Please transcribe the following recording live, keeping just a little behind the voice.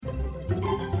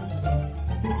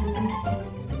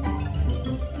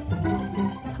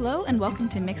Hello and welcome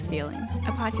to Mixed Feelings,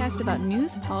 a podcast about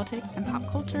news, politics, and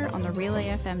pop culture on the Relay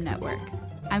FM network.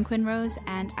 I'm Quinn Rose,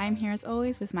 and I'm here as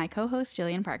always with my co-host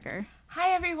Jillian Parker.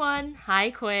 Hi everyone. Hi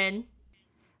Quinn.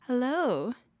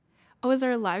 Hello. Oh, is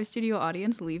our live studio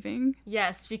audience leaving?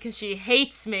 Yes, because she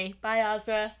hates me. Bye,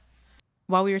 Azra.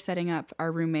 While we were setting up,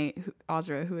 our roommate,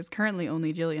 Azra, who is currently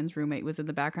only Jillian's roommate, was in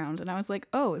the background. And I was like,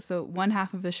 oh, so one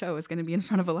half of the show is going to be in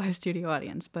front of a live studio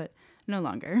audience, but no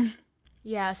longer.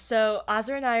 Yeah, so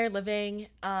Azra and I are living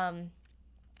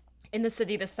in the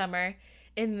city this summer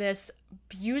in this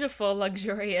beautiful,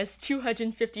 luxurious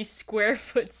 250 square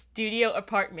foot studio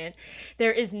apartment.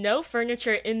 There is no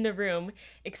furniture in the room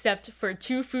except for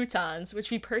 2 futons,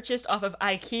 which we purchased off of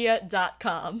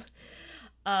IKEA.com.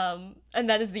 And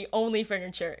that is the only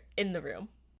furniture in the room.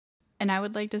 And I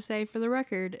would like to say for the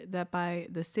record that by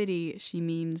the city, she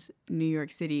means New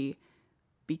York City,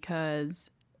 because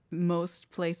most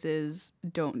places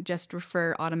don't just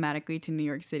refer automatically to New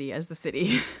York City as the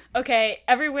city. Okay,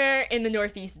 everywhere in the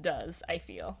Northeast does, I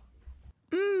feel.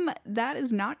 That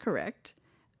is not correct.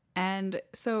 And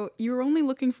so you were only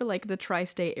looking for like the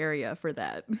tri-state area for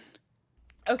that.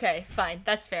 Okay, fine,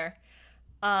 that's fair.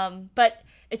 But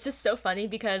it's just so funny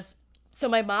because, so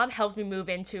my mom helped me move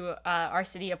into our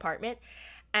city apartment,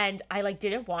 and I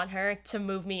didn't want her to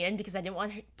move me in because I didn't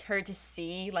want her to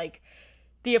see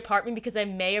the apartment, because I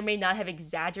may or may not have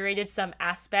exaggerated some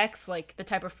aspects, like the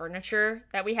type of furniture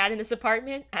that we had in this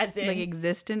apartment, as in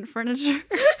existent furniture.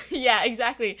 Yeah,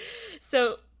 exactly.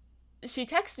 So she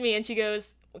texts me and she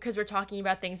goes, because we're talking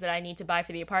about things that I need to buy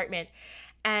for the apartment,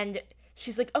 and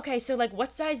she's like, okay, so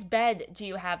what size bed do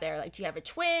you have there? Do you have a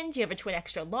twin? Do you have a twin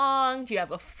extra long? Do you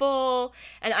have a full?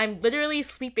 And I'm literally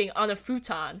sleeping on a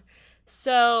futon.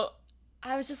 So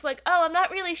I was just like, oh, I'm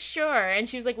not really sure. And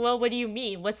she was like, well, what do you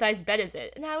mean? What size bed is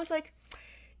it? And I was like,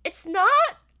 it's not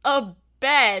a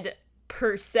bed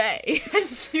per se. And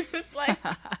she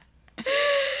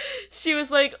was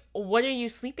like, what are you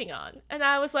sleeping on? And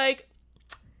I was like,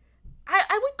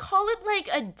 I would call it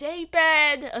a day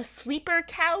bed, a sleeper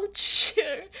couch,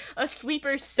 a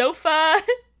sleeper sofa.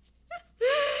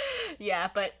 Yeah,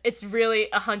 but it's really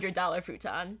 $100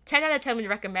 futon. 10 out of 10 would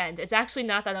recommend. It's actually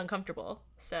not that uncomfortable,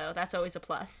 so that's always a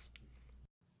plus.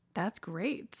 That's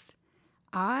great.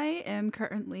 I am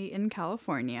currently in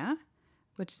California,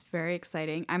 which is very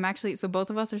exciting. So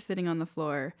both of us are sitting on the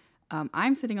floor.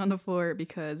 I'm sitting on the floor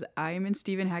because I am in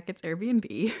Stephen Hackett's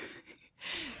Airbnb.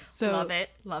 So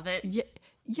Love it.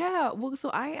 Yeah. Well, so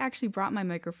I actually brought my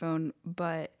microphone,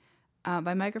 but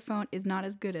my microphone is not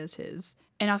as good as his.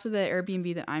 And also the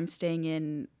Airbnb that I'm staying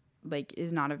in,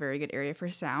 is not a very good area for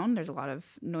sound. There's a lot of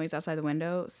noise outside the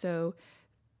window. So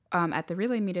at the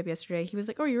Relay meetup yesterday, he was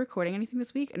like, oh, are you recording anything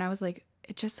this week? And I was like,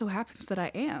 it just so happens that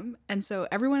I am. And so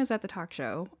everyone is at the talk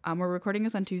show. We're recording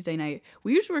this on Tuesday night.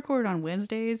 We usually record on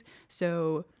Wednesdays.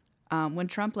 So when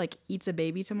Trump eats a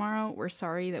baby tomorrow, we're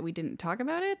sorry that we didn't talk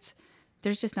about it.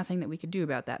 There's just nothing that we could do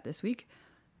about that this week.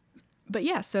 But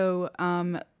yeah, so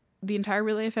the entire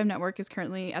Relay FM network is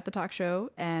currently at the talk show,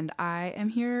 and I am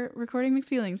here recording Mixed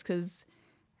Feelings because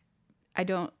I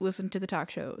don't listen to the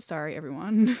talk show. Sorry,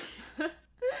 everyone.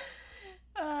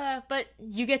 But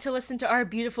you get to listen to our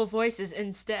beautiful voices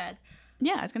instead.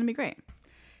 Yeah, it's going to be great.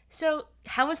 So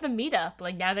how was the meetup?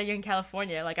 Now that you're in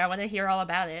California, I want to hear all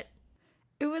about it.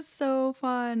 It was so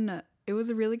fun. It was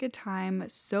a really good time.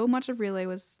 So much of Relay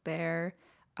was there.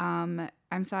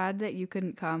 I'm sad that you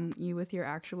couldn't come, you with your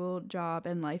actual job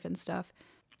and life and stuff.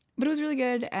 But it was really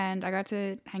good, and I got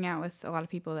to hang out with a lot of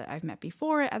people that I've met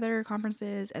before at other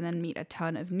conferences, and then meet a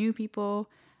ton of new people.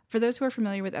 For those who are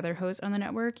familiar with other hosts on the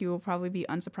network, you will probably be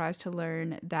unsurprised to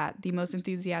learn that the most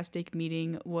enthusiastic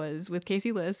meeting was with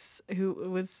Casey Liss, who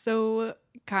was so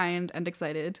kind and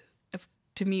excited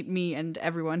to meet me and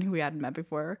everyone who we hadn't met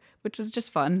before, which was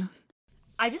just fun.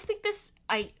 I just think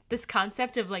this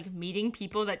concept of meeting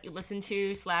people that you listen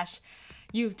to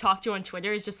 / you talk to on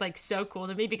Twitter is just so cool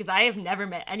to me, because I have never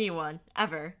met anyone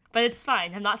ever. But it's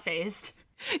fine. I'm not fazed.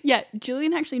 Yeah,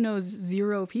 Jillian actually knows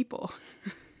 0 people.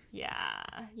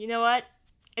 Yeah, you know what?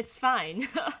 It's fine.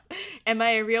 Am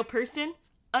I a real person?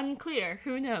 Unclear.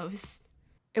 Who knows?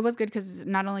 It was good because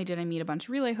not only did I meet a bunch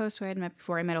of Relay hosts who I had met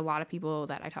before, I met a lot of people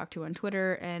that I talked to on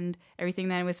Twitter and everything.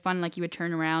 Then it was fun. You would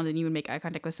turn around and you would make eye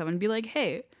contact with someone and be like,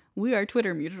 hey, we are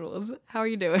Twitter mutuals. How are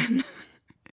you doing?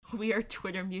 We are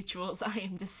Twitter mutuals. I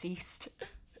am deceased.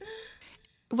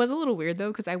 It was a little weird,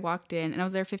 though, because I walked in and I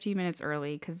was there 15 minutes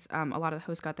early because a lot of the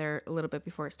hosts got there a little bit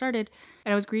before it started.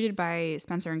 And I was greeted by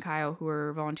Spencer and Kyle, who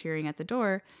were volunteering at the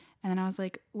door. And then I was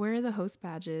like, where are the host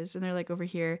badges? And they're over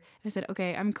here. And I said,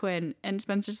 okay, I'm Quinn. And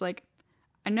Spencer's like,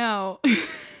 I know.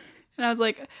 And I was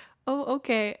like, Oh,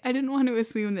 okay. I didn't want to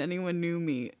assume that anyone knew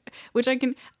me, which I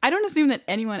don't assume that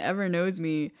anyone ever knows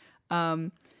me.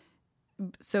 Um,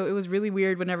 so it was really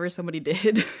weird whenever somebody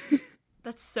did.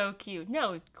 That's so cute.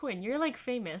 No, Quinn, you're like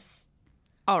famous.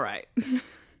 All right.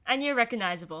 And you're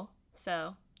recognizable.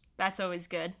 So that's always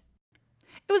good.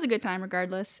 It was a good time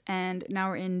regardless. And now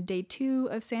we're in day 2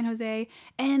 of San Jose.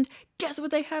 And guess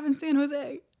what they have in San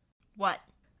Jose? What?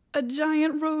 A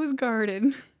giant rose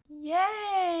garden.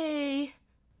 Yay!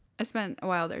 I spent a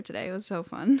while there today. It was so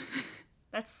fun.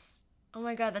 Oh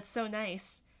my god, that's so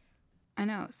nice. I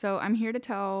know. So I'm here to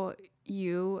tell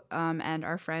you and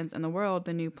our friends and the world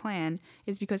the new plan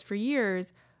is because for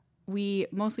years, we,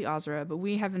 mostly Ozra, but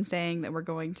we have been saying that we're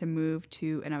going to move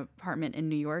to an apartment in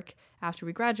New York after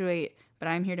we graduate. But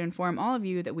I'm here to inform all of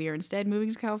you that we are instead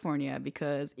moving to California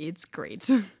because it's great.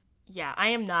 Yeah, I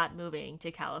am not moving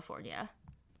to California.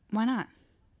 Why not?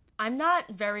 I'm not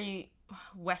very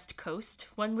West Coast,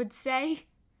 one would say.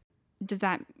 Does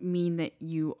that mean that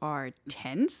you are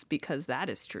tense? Because that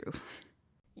is true.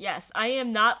 Yes, I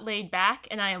am not laid back,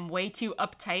 and I am way too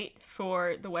uptight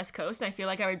for the West Coast, and I feel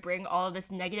like I would bring all of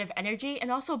this negative energy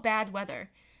and also bad weather.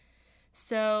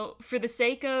 So, for the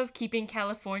sake of keeping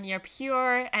California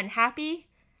pure and happy,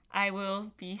 I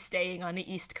will be staying on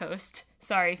the East Coast.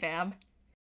 Sorry, fam.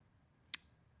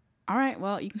 All right,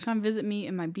 well, you can come visit me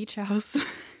in my beach house.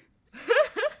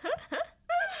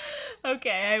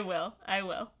 Okay, I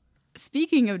will.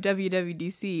 Speaking of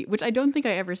WWDC, which I don't think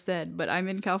I ever said, but I'm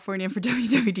in California for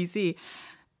WWDC,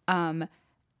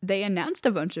 they announced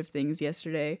a bunch of things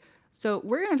yesterday. So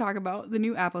we're going to talk about the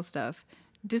new Apple stuff.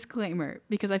 Disclaimer,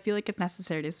 because I feel like it's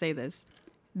necessary to say this.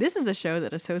 This is a show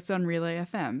that is hosted on Relay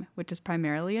FM, which is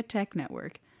primarily a tech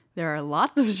network. There are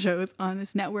lots of shows on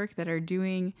this network that are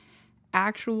doing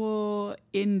actual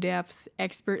in-depth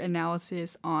expert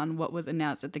analysis on what was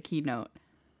announced at the keynote.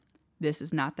 This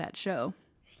is not that show.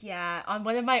 Yeah, on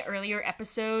one of my earlier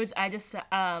episodes, I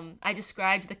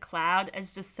described the cloud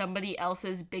as just somebody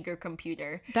else's bigger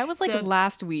computer. That was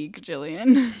last week,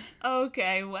 Jillian.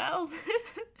 Okay, well.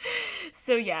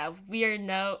 So yeah,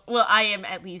 I am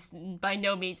at least by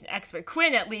no means an expert.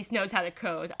 Quinn at least knows how to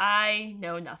code. I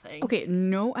know nothing. Okay,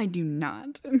 no, I do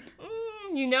not.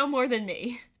 You know more than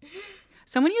me.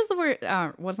 Someone used the word,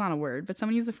 well, it's not a word, but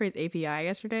someone used the phrase API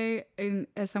yesterday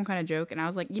as some kind of joke. And I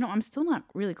was like, I'm still not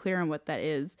really clear on what that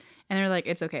is. And they're like,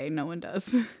 it's okay. No one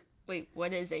does. Wait,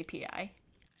 what is API?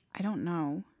 I don't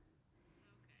know.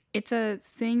 It's a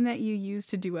thing that you use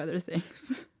to do other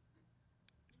things.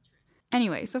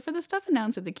 Anyway, so for the stuff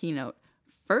announced at the keynote,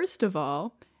 first of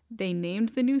all, they named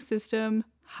the new system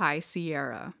High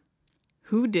Sierra.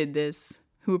 Who did this?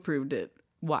 Who approved it?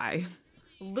 Why?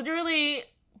 Literally,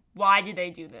 why did they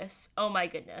do this? Oh my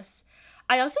goodness.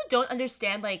 I also don't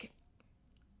understand,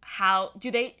 how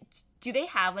do they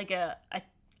have a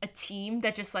team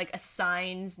that just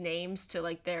assigns names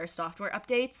to their software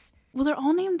updates? Well, they're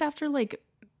all named after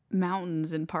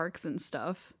mountains and parks and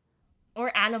stuff.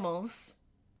 Or animals.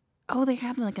 Oh, they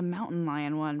had a mountain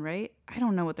lion one, right? I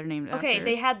don't know what they're named after. Okay,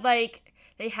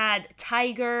 they had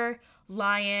tiger,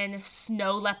 lion,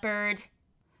 snow leopard.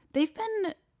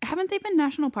 Haven't they been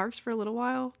national parks for a little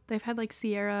while? They've had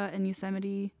Sierra and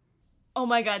Yosemite. Oh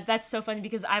my god, that's so funny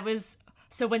because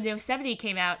so when Yosemite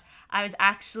came out, I was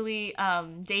actually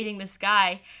dating this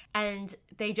guy, and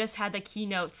they just had the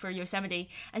keynote for Yosemite,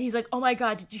 and he's like, "Oh my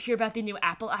god, did you hear about the new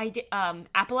Apple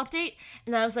update?"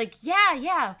 And I was like,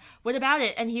 "Yeah, what about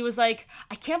it?" And he was like,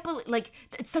 "I can't believe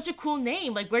it's such a cool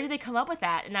name. Where did they come up with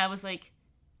that?" And I was like,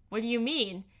 "What do you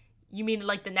mean? You mean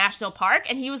the national park?"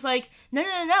 And he was like, no,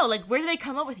 where did they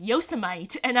come up with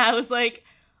Yosemite? And I was like,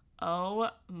 oh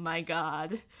my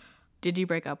god. Did you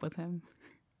break up with him?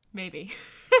 Maybe.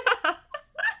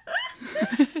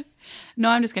 No,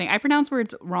 I'm just kidding. I pronounce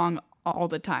words wrong all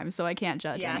the time, so I can't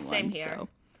judge anyone. Yeah, same here. So.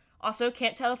 Also,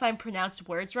 can't tell if I'm pronounced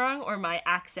words wrong or my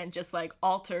accent just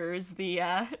alters the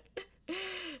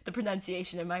the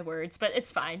pronunciation of my words, but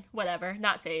it's fine. Whatever,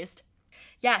 not phased.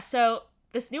 Yeah, so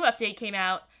this new update came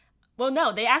out. Well,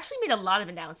 no, they actually made a lot of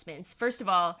announcements. First of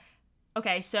all,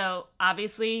 okay, so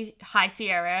obviously High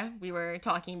Sierra, we were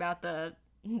talking about that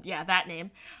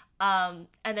name. And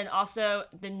then also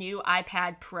the new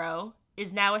iPad Pro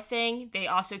is now a thing. They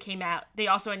also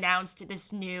announced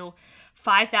this new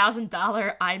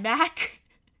 $5,000 iMac,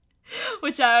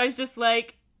 which I was just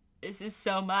like, this is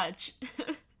so much.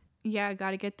 Yeah, I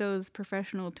gotta get those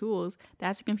professional tools.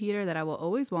 That's a computer that I will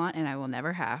always want and I will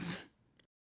never have.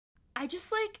 I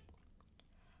just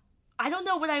I don't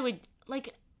know what I would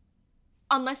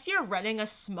unless you're running a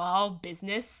small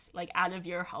business out of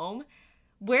your home,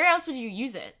 where else would you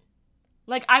use it?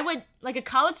 A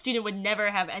college student would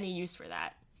never have any use for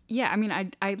that. Yeah, I mean,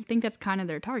 I think that's kind of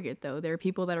their target, though. There are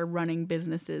people that are running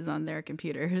businesses on their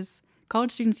computers.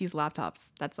 College students use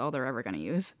laptops. That's all they're ever going to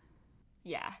use.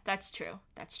 Yeah, that's true.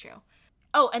 That's true.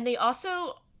 Oh, and they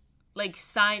also like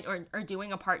signed or are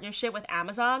doing a partnership with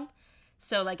Amazon.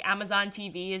 So like Amazon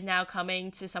TV is now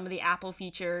coming to some of the Apple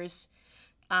features,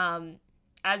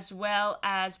 as well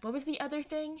as what was the other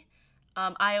thing?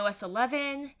 iOS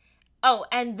 11. Oh,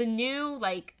 and the new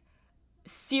like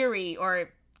Siri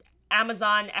or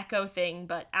Amazon Echo thing,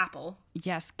 but Apple.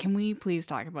 Yes, can we please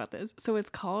talk about this? So it's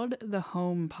called the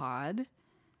HomePod.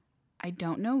 I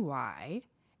don't know why.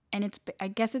 And I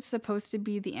guess it's supposed to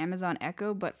be the Amazon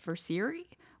Echo, but for Siri,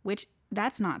 which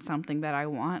that's not something that I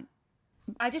want.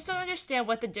 I just don't understand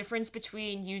what the difference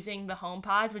between using the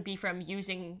HomePod would be from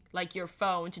using like your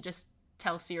phone to just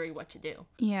tell Siri what to do.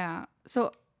 Yeah.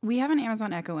 So we have an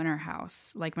Amazon Echo in our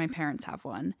house, like my parents have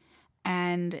one.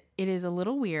 And it is a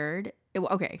little weird.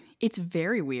 Okay, it's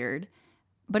very weird,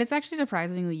 but it's actually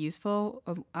surprisingly useful.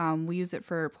 We use it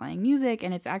for playing music,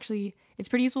 and it's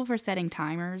pretty useful for setting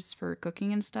timers for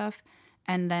cooking and stuff.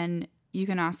 And then you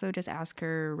can also just ask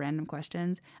her random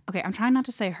questions. Okay, I'm trying not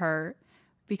to say her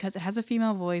because it has a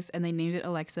female voice and they named it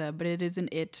Alexa, but it isn't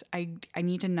it. I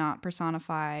need to not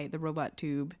personify the robot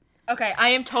tube. Okay, I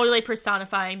am totally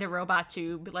personifying the robot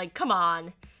tube. Like, come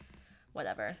on.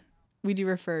 Whatever. We do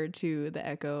refer to the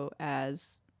Echo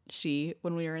as she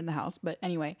when we were in the house. But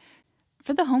anyway,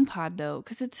 for the HomePod though,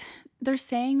 because they're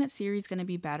saying that Siri's going to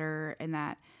be better and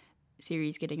that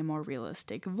Siri's getting a more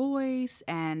realistic voice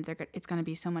and it's going to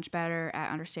be so much better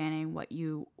at understanding what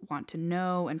you want to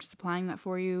know and supplying that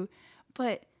for you.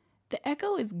 But the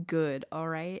Echo is good, all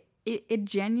right? It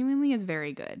genuinely is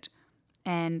very good.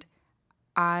 And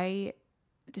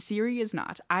Siri is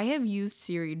not. I have used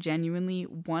Siri genuinely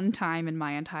one time in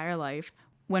my entire life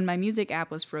when my music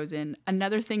app was frozen,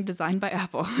 another thing designed by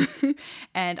Apple.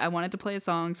 And I wanted to play a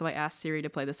song, so I asked Siri to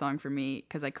play the song for me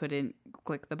because I couldn't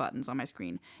click the buttons on my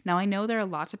screen. Now, I know there are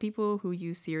lots of people who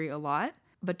use Siri a lot,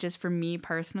 but just for me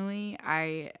personally,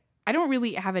 I don't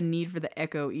really have a need for the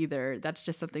Echo either. That's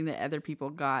just something that other people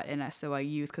got, and so I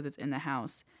use because it's in the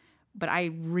house. But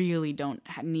I really don't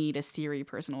need a Siri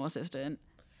personal assistant.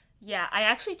 Yeah, I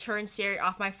actually turned Siri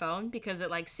off my phone because it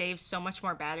like saves so much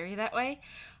more battery that way.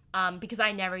 Because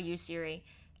I never use Siri.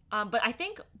 But I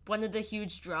think one of the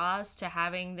huge draws to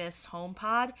having this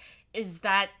HomePod is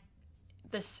that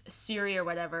this Siri or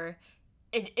whatever,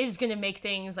 it is going to make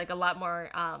things like a lot more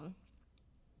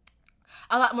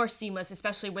seamless,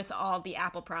 especially with all the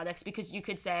Apple products, because you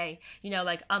could say,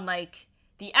 like unlike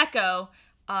the Echo,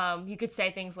 you could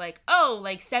say things like, oh,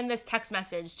 like send this text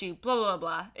message to blah, blah,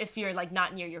 blah, if you're like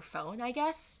not near your phone, I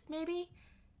guess, maybe.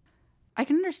 I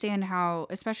can understand how,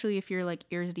 especially if you're like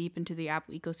ears deep into the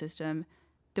Apple ecosystem,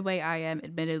 the way I am,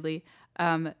 admittedly,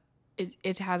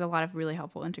 it has a lot of really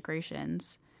helpful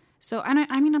integrations. So, and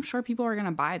I mean, I'm sure people are going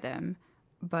to buy them,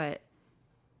 but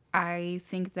I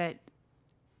think this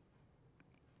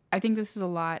is a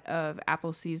lot of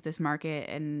Apple sees this market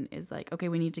and is like, okay,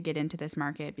 we need to get into this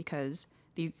market because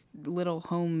these little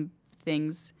home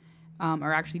things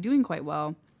are actually doing quite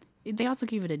well. They also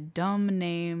gave it a dumb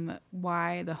name.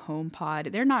 Why the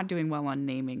HomePod? They're not doing well on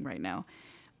naming right now.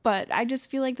 But I just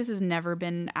feel like this has never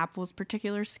been Apple's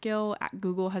particular skill.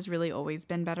 Google has really always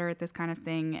been better at this kind of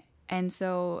thing. And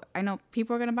so I know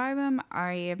people are going to buy them.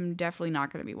 I am definitely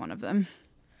not going to be one of them.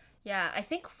 Yeah, I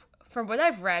think from what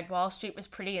I've read, Wall Street was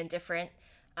pretty indifferent.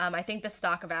 I think the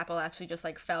stock of Apple actually just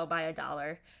like fell by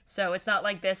 $1. So it's not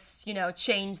like this,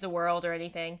 changed the world or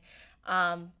anything.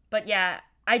 But yeah,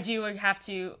 I do have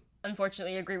to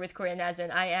unfortunately agree with Corinne, as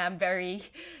in I am very,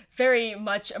 very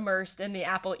much immersed in the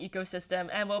Apple ecosystem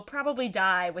and will probably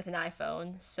die with an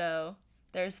iPhone. So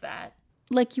there's that.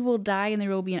 Like you will die and there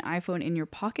will be an iPhone in your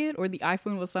pocket, or the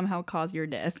iPhone will somehow cause your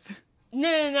death?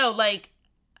 No. Like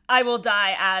I will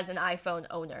die as an iPhone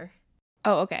owner.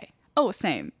 Oh, okay. Oh,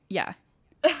 same. Yeah.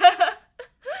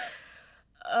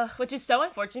 Which is so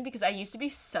unfortunate because I used to be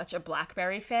such a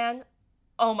BlackBerry fan.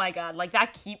 Oh my god, like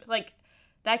that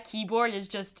keyboard is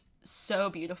just so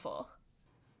beautiful.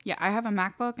 Yeah, I have a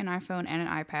MacBook, an iPhone, and an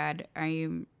iPad.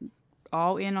 I'm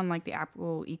all in on like the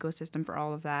Apple ecosystem for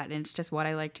all of that, and it's just what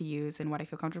I like to use and what I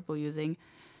feel comfortable using.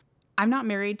 I'm not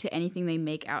married to anything they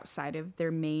make outside of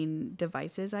their main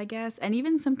devices, I guess, and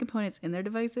even some components in their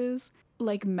devices,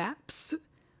 like Maps.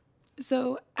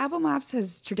 So Apple Maps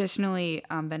has traditionally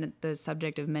been the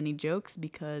subject of many jokes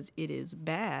because it is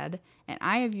bad, and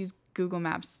I have used Google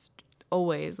Maps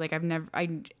always. Like I've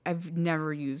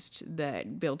never used the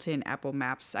built-in Apple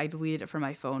Maps. I deleted it from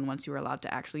my phone once you were allowed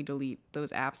to actually delete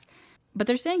those apps. But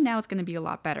they're saying now it's going to be a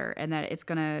lot better, and that it's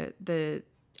going to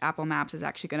Apple Maps is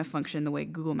actually going to function the way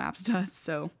Google Maps does.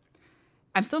 So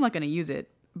I'm still not going to use it,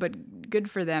 but good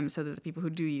for them so that the people who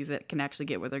do use it can actually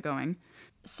get where they're going.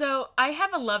 So I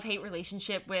have a love-hate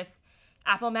relationship with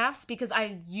Apple Maps because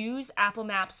I use Apple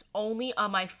Maps only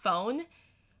on my phone.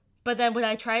 But then when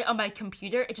I try it on my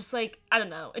computer, it just like, I don't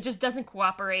know, it just doesn't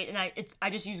cooperate. And I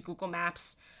just use Google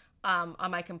Maps on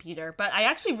my computer. But I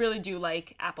actually really do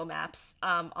like Apple Maps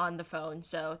on the phone.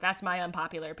 So that's my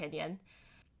unpopular opinion.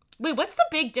 Wait, what's the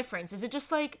big difference? Is it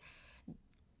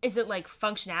like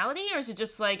functionality, or is it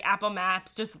just like Apple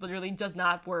Maps just literally does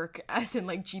not work as in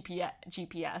like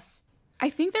GPS? I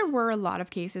think there were a lot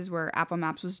of cases where Apple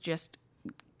Maps was just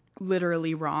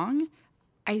literally wrong.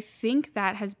 I think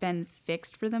that has been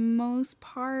fixed for the most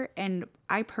part, and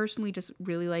I personally just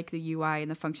really like the UI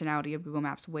and the functionality of Google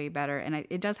Maps way better, and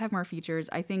it does have more features.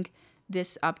 I think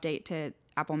this update to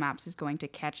Apple Maps is going to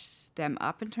catch them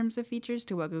up in terms of features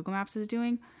to what Google Maps is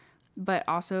doing, but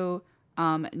also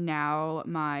now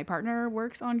my partner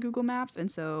works on Google Maps,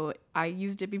 and so I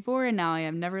used it before, and now I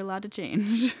am never allowed to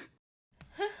change.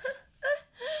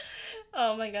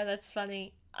 Oh my god, that's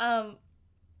funny.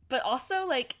 But also,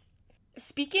 like,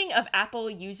 speaking of Apple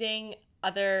using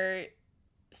other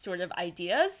sort of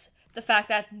ideas, the fact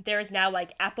that there is now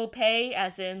like Apple Pay,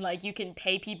 as in like you can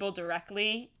pay people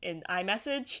directly in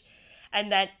iMessage,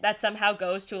 and that somehow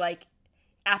goes to like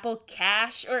Apple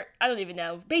Cash, or I don't even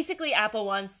know. Basically, Apple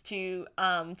wants to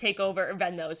take over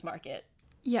Venmo's market.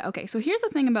 Yeah, okay, so here's the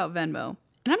thing about Venmo,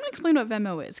 and I'm going to explain what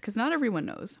Venmo is, because not everyone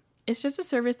knows. It's just a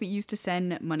service that you use to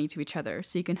send money to each other,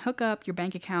 so you can hook up your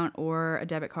bank account or a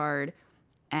debit card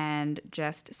and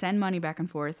just send money back and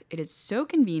forth. It is so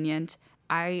convenient.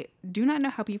 I do not know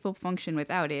how people function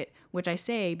without it, which I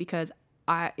say because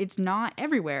it's not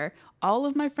everywhere. All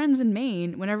of my friends in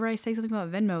Maine, whenever I say something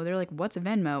about Venmo, they're like, what's a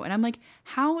Venmo? And I'm like,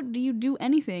 how do you do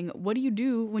anything? What do you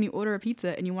do when you order a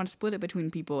pizza and you want to split it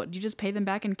between people? Do you just pay them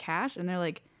back in cash? And they're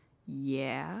like,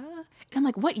 yeah. And I'm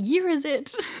like, what year is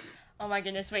it? Oh my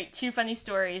goodness, wait, 2 funny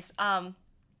stories.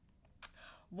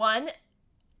 One,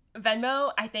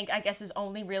 Venmo, I guess, is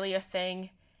only really a thing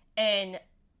in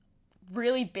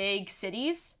really big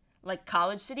cities, like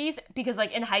college cities, because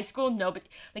like in high school, nobody,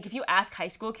 like if you ask high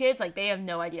school kids, like they have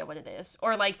no idea what it is,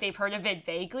 or like they've heard of it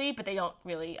vaguely, but they don't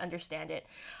really understand it.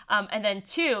 And then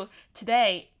 2,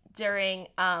 today during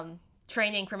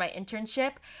training for my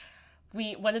internship,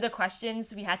 one of the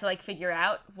questions we had to like figure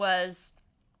out was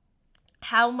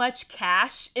how much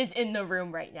cash is in the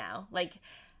room right now, like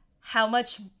how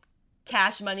much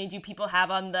cash money do people have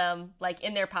on them, like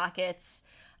in their pockets,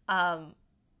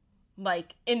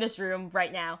 like in this room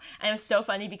right now. And it was so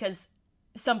funny because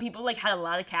some people like had a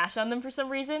lot of cash on them for some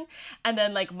reason, and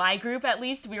then like my group, at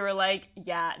least, we were like,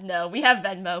 yeah, no, we have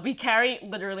Venmo, we carry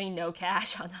literally no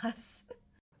cash on us.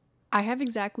 I have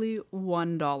exactly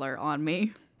 $1 on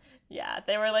me. Yeah,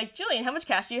 they were like, Julian, how much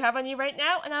cash do you have on you right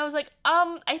now? And I was like,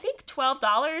 I think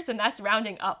 $12, and that's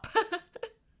rounding up.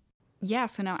 Yeah,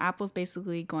 so now Apple's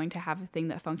basically going to have a thing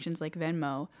that functions like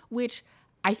Venmo, which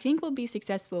I think will be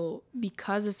successful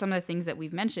because of some of the things that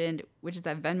we've mentioned, which is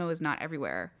that Venmo is not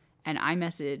everywhere, and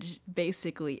iMessage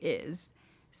basically is.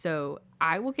 So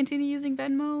I will continue using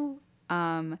Venmo,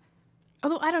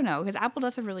 although I don't know, because Apple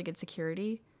does have really good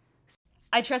security.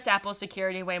 I trust Apple's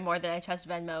security way more than I trust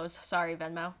Venmo's. Sorry,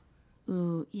 Venmo.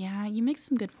 Ooh, yeah, you make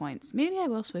some good points. Maybe I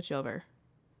will switch over.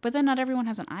 But then not everyone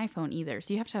has an iPhone either,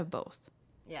 so you have to have both.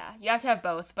 Yeah, you have to have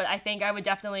both, but I think I would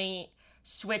definitely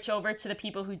switch over to the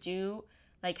people who do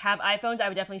like have iPhones. I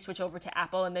would definitely switch over to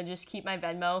Apple and then just keep my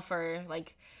Venmo for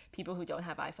like people who don't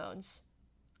have iPhones.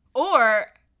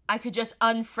 Or I could just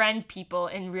unfriend people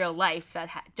in real life that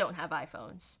don't have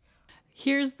iPhones.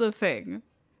 Here's the thing.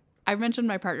 I mentioned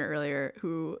my partner earlier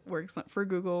who works for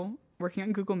Google, working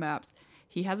on Google Maps.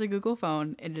 He has a Google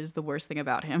phone, and it is the worst thing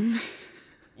about him.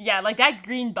 Yeah, like that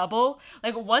green bubble.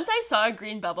 Like once I saw a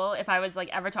green bubble, if I was like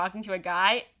ever talking to a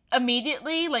guy,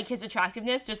 immediately like his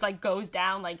attractiveness just like goes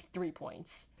down like 3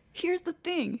 points. Here's the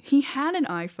thing. He had an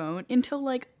iPhone until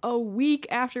like a week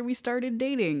after we started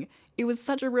dating. It was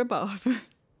such a ripoff.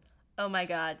 Oh my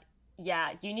god.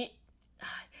 Yeah, you need...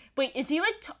 Wait, is he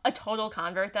like a total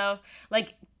convert though?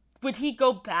 Like, would he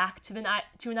go back to an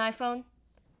iPhone?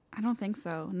 I don't think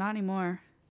so. Not anymore.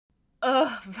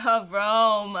 Ugh,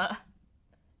 Rome.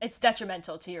 It's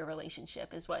detrimental to your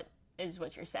relationship, is what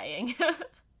you're saying.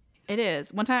 It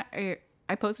is. One time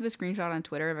I posted a screenshot on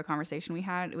Twitter of a conversation we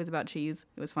had. It was about cheese.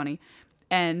 It was funny.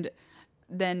 And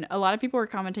then a lot of people were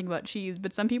commenting about cheese,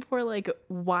 but some people were like,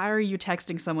 why are you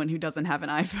texting someone who doesn't have an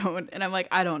iPhone? And I'm like,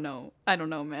 I don't know. I don't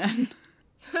know, man.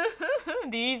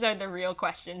 These are the real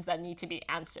questions that need to be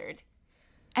answered.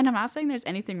 And I'm not saying there's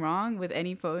anything wrong with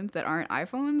any phones that aren't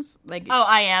iPhones. Like, Oh,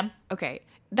 I am. okay,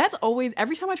 that's always,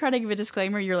 every time I try to give a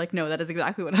disclaimer, you're like, no, that is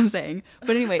exactly what I'm saying.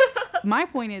 But anyway, my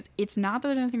point is, it's not that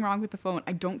there's anything wrong with the phone.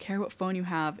 I don't care what phone you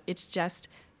have. It's just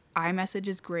iMessage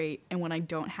is great, and when I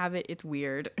don't have it, it's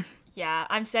weird. Yeah,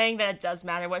 I'm saying that it does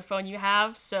matter what phone you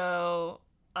have, so,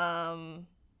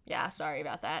 yeah, sorry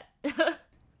about that.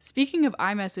 Speaking of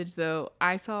iMessage, though,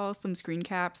 I saw some screen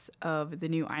caps of the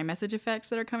new iMessage effects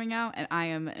that are coming out, and I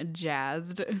am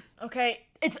jazzed. Okay,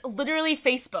 it's literally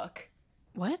Facebook.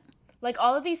 What? Like,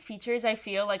 all of these features, I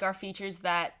feel like, are features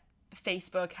that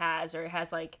Facebook has or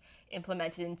has, like,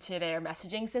 implemented into their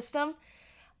messaging system.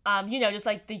 Just,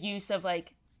 like, the use of,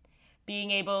 like,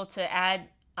 being able to add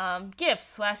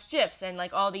GIFs and,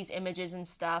 like, all these images and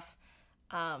stuff.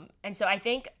 And so I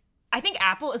think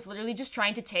Apple is literally just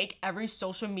trying to take every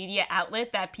social media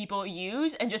outlet that people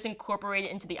use and just incorporate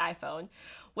it into the iPhone,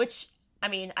 which, I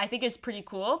mean, I think is pretty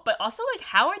cool. But also, like,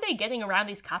 how are they getting around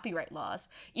these copyright laws?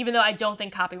 Even though I don't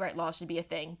think copyright laws should be a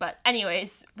thing. But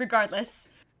anyways, regardless.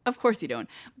 Of course you don't.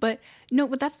 But no,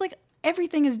 but that's like,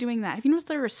 everything is doing that. If you notice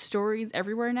there are stories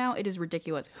everywhere now, it is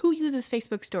ridiculous. Who uses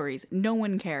Facebook stories? No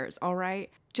one cares, all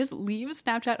right? Just leave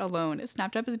Snapchat alone.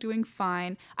 Snapchat is doing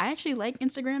fine. I actually like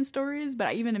Instagram stories, but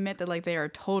I even admit that like they are a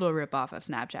total ripoff of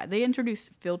Snapchat. They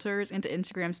introduced filters into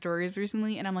Instagram stories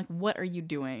recently, and I'm like, what are you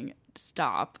doing?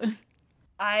 Stop.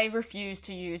 I refuse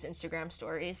to use Instagram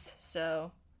stories,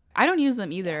 so... I don't use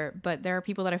them either, but there are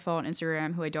people that I follow on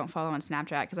Instagram who I don't follow on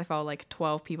Snapchat because I follow like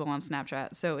 12 people on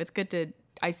Snapchat. So it's good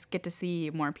I get to see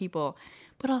more people,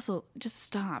 but also just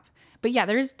stop. But yeah,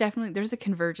 there's a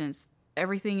convergence.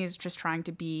 Everything is just trying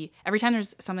to be, every time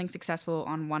there's something successful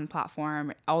on one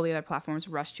platform, all the other platforms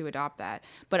rush to adopt that.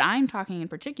 But I'm talking in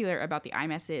particular about the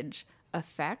iMessage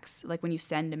effects, like when you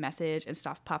send a message and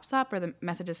stuff pops up or the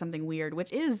message is something weird,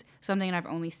 which is something I've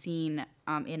only seen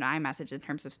in iMessage in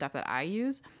terms of stuff that I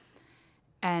use.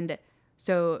 And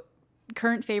so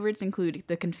current favorites include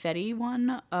the confetti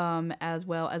one, as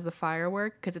well as the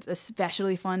firework, because it's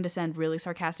especially fun to send really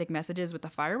sarcastic messages with the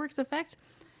fireworks effect.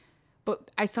 But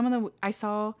I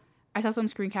saw some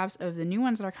screen caps of the new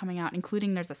ones that are coming out,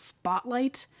 including there's a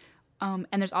spotlight, and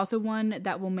there's also one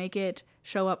that will make it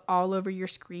show up all over your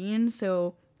screen.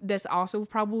 So this also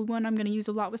probably one I'm going to use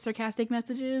a lot with sarcastic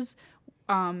messages.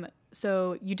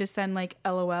 So you just send like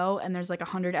LOL and there's like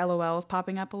 100 LOLs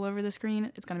popping up all over the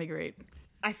screen. It's going to be great.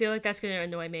 I feel like that's going to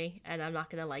annoy me and I'm not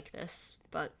going to like this,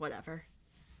 but whatever.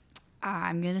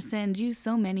 I'm going to send you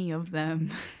so many of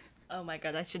them. Oh my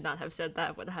god, I should not have said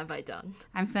that. What have I done?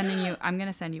 I'm going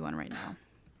to send you one right now.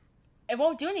 It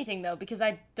won't do anything though because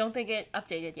I don't think it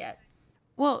updated yet.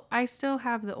 Well, I still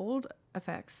have the old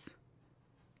effects.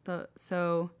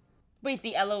 Wait,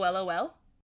 the LOLOL?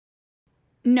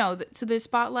 No, so the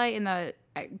spotlight and the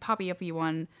poppy-uppy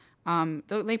one,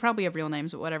 they probably have real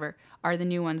names, but whatever, are the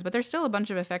new ones. But there's still a bunch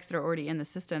of effects that are already in the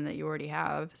system that you already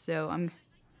have. So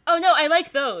Oh no, I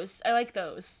like those.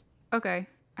 Okay,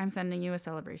 I'm sending you a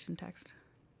celebration text.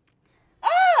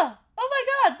 Ah! Oh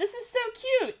my god, this is so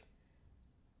cute!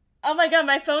 Oh my god,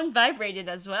 my phone vibrated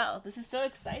as well. This is so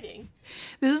exciting.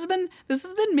 This has been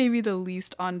maybe the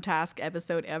least on task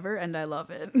episode ever, and I love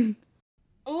it.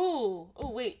 Ooh,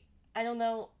 wait. I don't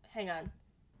know. Hang on.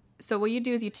 So what you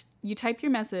do is you type your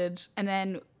message, and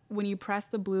then when you press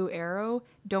the blue arrow,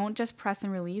 don't just press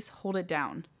and release, hold it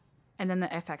down. And then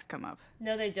the effects come up.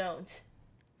 No, they don't.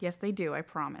 Yes, they do, I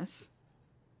promise.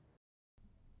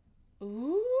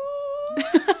 Ooh.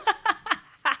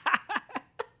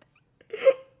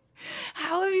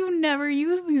 How have you never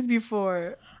used these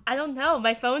before? I don't know.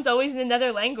 My phone's always in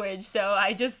another language, so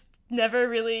I just never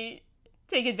really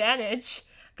take advantage.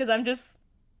 Because I'm just...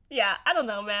 Yeah, I don't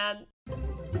know, man.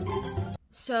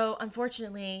 So,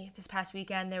 unfortunately, this past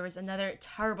weekend, there was another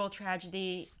terrible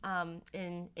tragedy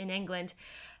in England.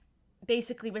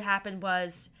 Basically, what happened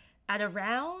was at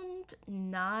around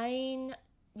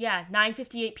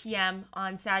 9:58 p.m.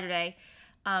 on Saturday,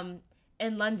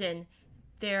 in London,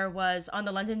 there was, on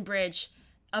the London Bridge,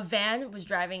 a van was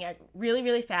driving at really,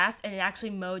 really fast, and it actually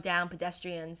mowed down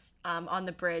pedestrians on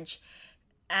the bridge.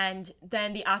 And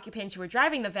then the occupants who were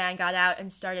driving the van got out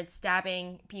and started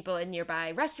stabbing people in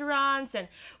nearby restaurants. And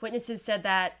witnesses said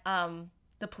that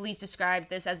the police described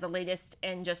this as the latest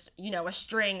in just, a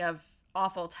string of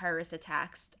awful terrorist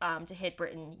attacks to hit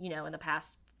Britain, in the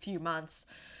past few months.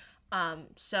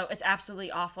 So it's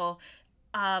absolutely awful.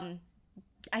 I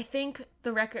think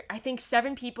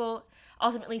 7 people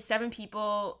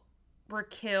were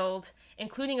killed,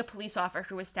 including a police officer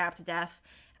who was stabbed to death.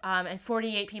 And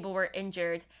 48 people were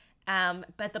injured,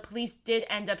 but the police did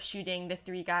end up shooting the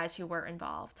 3 guys who were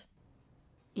involved.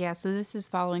 Yeah, so this is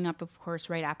following up, of course,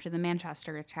 right after the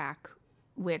Manchester attack,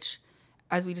 which,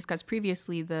 as we discussed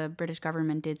previously, the British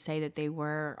government did say that they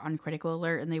were on critical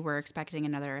alert and they were expecting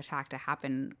another attack to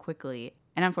happen quickly.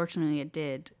 And unfortunately, it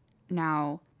did.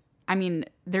 Now, I mean,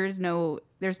 there's no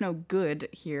good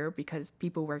here because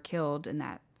people were killed, and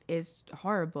that is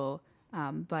horrible.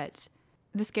 But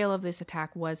the scale of this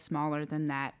attack was smaller than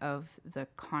that of the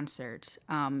concert.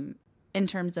 In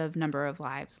terms of number of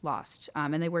lives lost.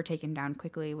 And they were taken down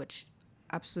quickly, which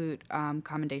absolute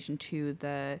commendation to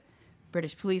the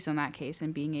British police in that case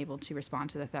and being able to respond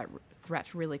to the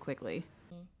threat really quickly.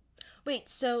 Wait,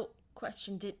 so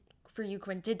question for you,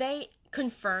 Quinn, did they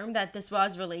confirm that this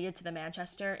was related to the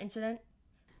Manchester incident?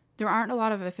 There aren't a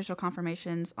lot of official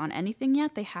confirmations on anything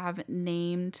yet. They have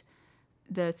named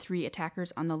the 3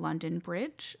 attackers on the London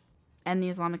Bridge, and the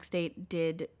Islamic State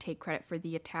did take credit for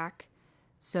the attack.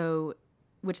 So,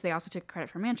 which they also took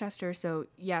credit for Manchester. So,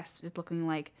 yes, it's looking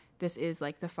like this is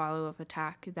like the follow-up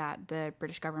attack that the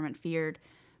British government feared.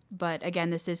 But again,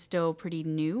 this is still pretty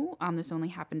new. This only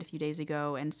happened a few days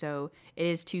ago. And so it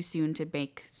is too soon to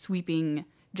make sweeping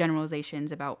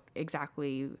generalizations about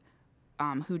exactly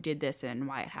who did this and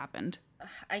why it happened.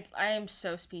 I am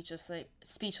so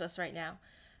speechless right now.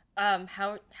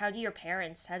 How did your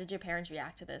parents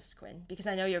react to this, Quinn? Because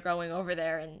I know you're going over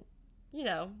there and,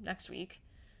 next week.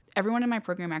 Everyone in my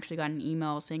program actually got an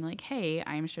email saying like, hey,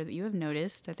 I am sure that you have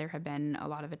noticed that there have been a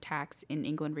lot of attacks in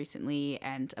England recently.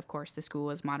 And of course, the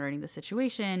school is monitoring the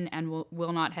situation and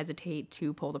will not hesitate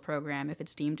to pull the program if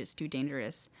it's deemed it's too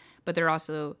dangerous. But they're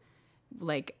also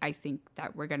like, I think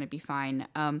that we're going to be fine.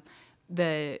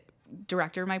 The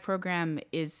director of my program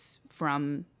is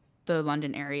from the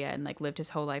London area and like lived his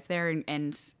whole life there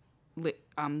and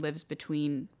lives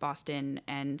between Boston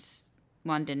and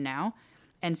London now.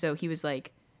 And so he was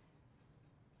like,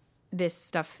 this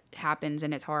stuff happens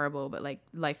and it's horrible, but like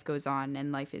life goes on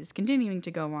and life is continuing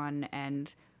to go on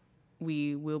and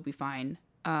we will be fine.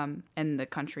 And the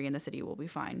country and the city will be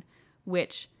fine,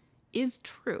 which is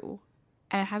true.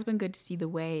 And it has been good to see the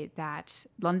way that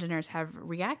Londoners have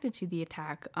reacted to the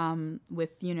attack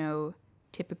with,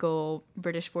 typical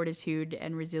British fortitude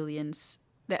and resilience.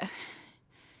 This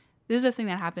is the thing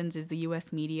that happens is the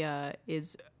US media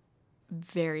is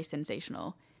very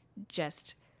sensational,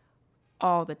 just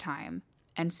all the time.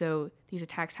 And so these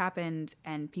attacks happened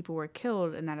and people were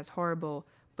killed and that is horrible,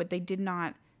 but they did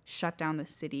not shut down the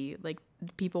city. Like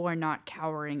people are not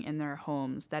cowering in their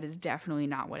homes. That is definitely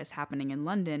not what is happening in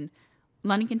London.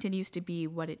 London continues to be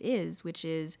what it is, which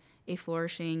is a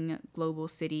flourishing global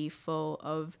city full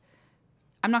of,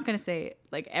 I'm not going to say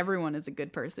like everyone is a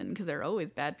good person because there are always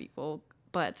bad people,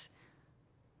 but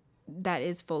that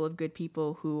is full of good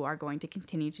people who are going to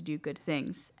continue to do good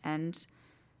things. And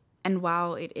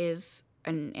while it is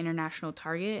an international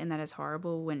target and that is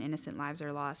horrible when innocent lives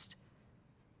are lost,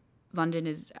 London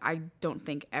is, I don't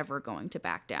think, ever going to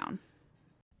back down.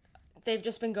 They've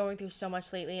just been going through so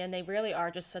much lately and they really are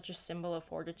just such a symbol of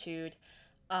fortitude.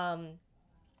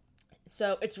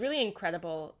 So it's really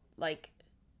incredible, like,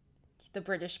 the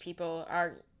British people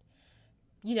are,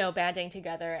 banding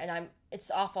together. And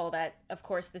it's awful that, of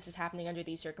course, this is happening under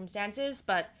these circumstances,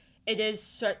 but it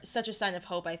is such a sign of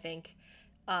hope, I think.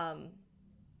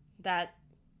 That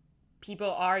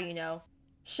people are,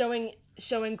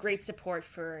 showing great support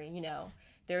for,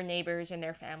 their neighbors and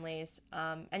their families.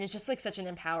 And it's just like such an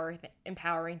empowering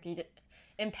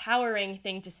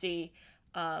thing to see,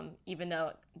 even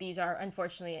though these are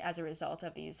unfortunately as a result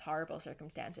of these horrible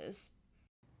circumstances.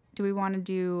 Do we want to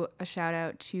do a shout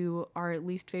out to our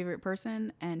least favorite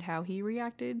person and how he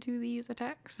reacted to these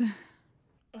attacks?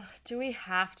 Do we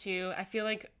have to? I feel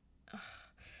like...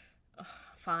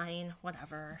 fine,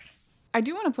 whatever. I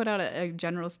do want to put out a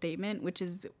general statement, which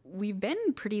is we've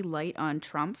been pretty light on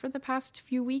Trump for the past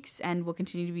few weeks and will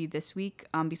continue to be this week,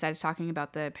 besides talking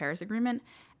about the Paris Agreement.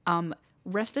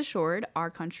 Rest assured,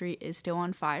 our country is still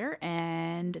on fire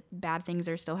and bad things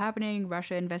are still happening.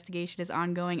 Russia investigation is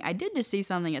ongoing. I did just see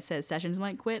something that says Sessions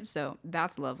might quit, so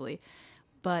that's lovely.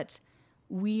 But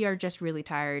we are just really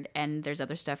tired and there's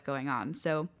other stuff going on.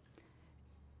 So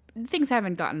things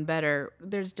haven't gotten better.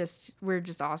 We're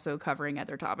just also covering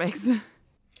other topics.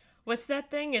 What's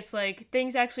that thing? It's like,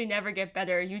 things actually never get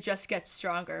better. You just get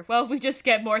stronger. Well, we just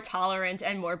get more tolerant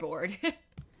and more bored.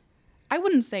 I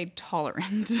wouldn't say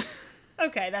tolerant.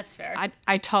 Okay, that's fair.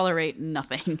 I tolerate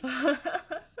nothing.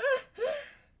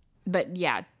 But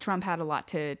yeah, Trump had a lot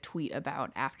to tweet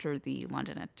about after the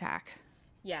London attack.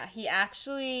 Yeah, he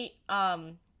actually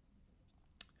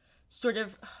sort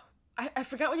of... I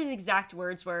forgot what his exact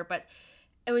words were, but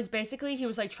it was basically he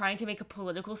was like trying to make a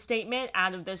political statement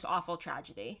out of this awful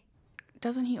tragedy.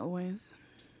 Doesn't he always?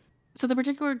 So the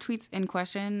particular tweets in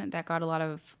question that got a lot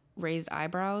of raised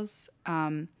eyebrows,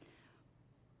 one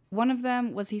of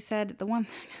them was he said,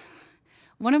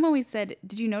 one of them we said,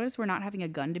 did you notice we're not having a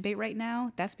gun debate right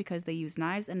now? That's because they use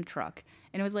knives and a truck.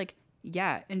 And it was like,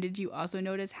 yeah. And did you also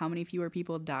notice how many fewer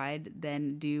people died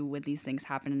than do when these things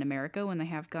happen in America when they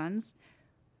have guns?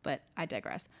 But I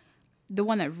digress. The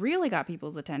one that really got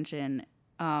people's attention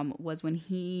was when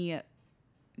he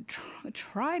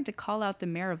tried to call out the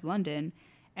mayor of London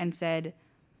and said,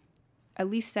 at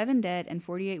least 7 dead and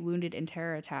 48 wounded in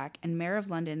terror attack, and Mayor of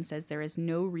London says there is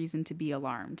no reason to be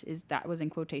alarmed. That was in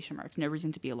quotation marks, no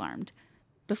reason to be alarmed.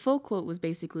 The full quote was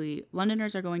basically,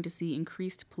 Londoners are going to see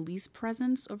increased police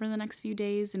presence over the next few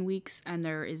days and weeks, and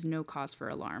there is no cause for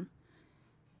alarm.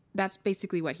 That's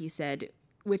basically what he said,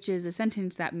 which is a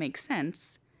sentence that makes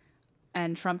sense,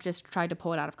 and Trump just tried to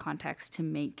pull it out of context to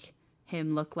make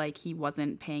him look like he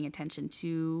wasn't paying attention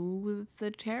to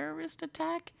the terrorist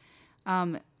attack.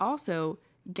 Also,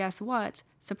 guess what?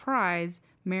 Surprise,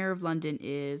 Mayor of London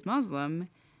is Muslim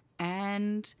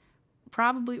and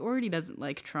probably already doesn't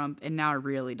like Trump and now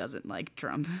really doesn't like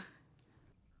Trump.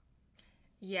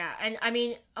 Yeah, and I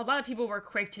mean, a lot of people were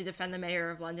quick to defend the mayor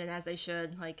of London, as they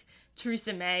should. Like,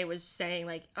 Theresa May was saying,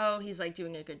 like, oh, he's, like,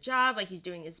 doing a good job, like, he's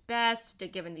doing his best,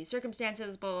 given these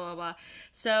circumstances, blah, blah, blah.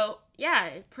 So, yeah,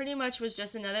 it pretty much was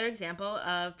just another example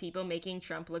of people making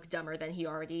Trump look dumber than he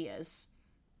already is.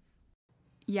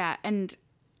 Yeah, and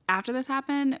after this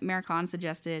happened, Mayor Khan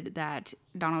suggested that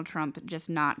Donald Trump just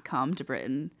not come to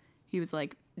Britain. He was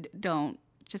like, don't,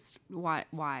 just,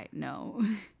 why, no.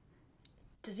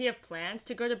 Does he have plans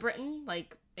to go to Britain,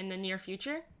 like, in the near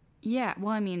future? Yeah,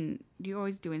 well, I mean, you're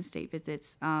always doing state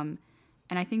visits. And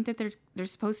I think that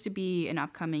there's supposed to be an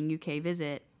upcoming UK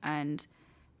visit, and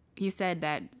he said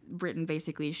that Britain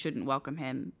basically shouldn't welcome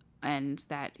him and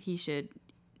that he should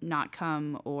not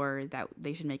come, or that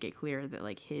they should make it clear that,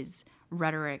 like, his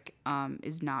rhetoric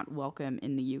is not welcome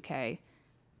in the UK.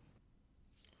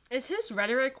 Is his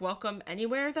rhetoric welcome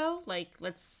anywhere, though? Like,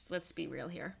 let's be real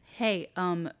here. Hey,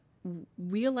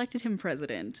 we elected him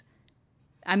president.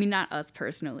 I mean, not us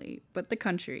personally, but the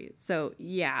country. So,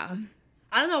 yeah.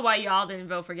 I don't know why y'all didn't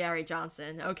vote for Gary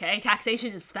Johnson. Okay,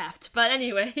 taxation is theft. But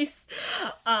anyways,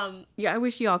 yeah, I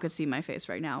wish y'all could see my face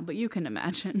right now, but you can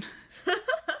imagine.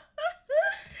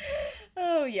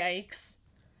 Oh, yikes.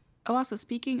 Oh, also,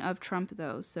 speaking of Trump,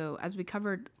 though, so as we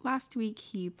covered last week,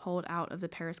 he pulled out of the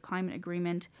Paris Climate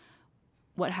Agreement.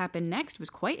 What happened next was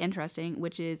quite interesting,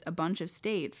 which is a bunch of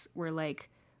states were like,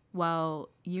 well,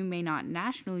 you may not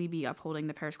nationally be upholding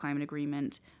the Paris Climate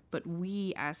Agreement, but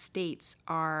we as states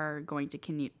are going to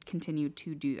continue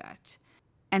to do that.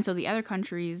 And so the other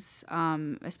countries,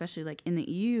 especially like in the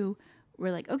EU,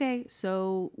 were like, okay,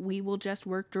 so we will just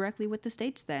work directly with the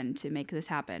states then to make this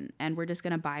happen. And we're just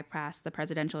going to bypass the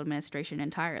presidential administration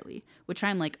entirely, which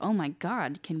I'm like, oh my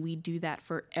God, can we do that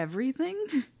for everything?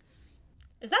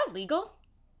 Is that legal?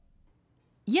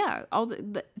 Yeah, all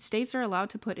the states are allowed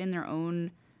to put in their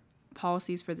own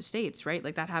policies for the states, right?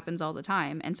 Like that happens all the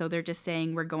time. And so they're just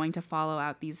saying we're going to follow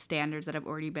out these standards that have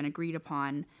already been agreed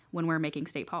upon when we're making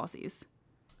state policies.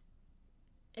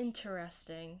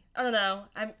 Interesting. I don't know.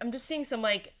 I'm just seeing some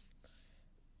like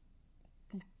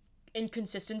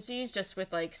inconsistencies just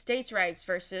with like states' rights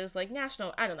versus like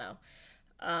national. I don't know.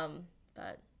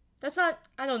 But that's not.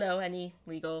 I don't know any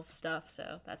legal stuff,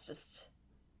 so that's just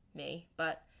me.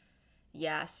 But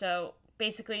yeah. So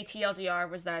basically, TLDR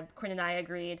was that Quinn and I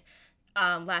agreed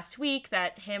last week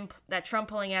that Trump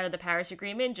pulling out of the Paris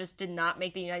Agreement just did not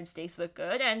make the United States look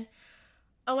good, and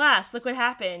alas, look what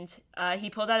happened. He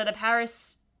pulled out of the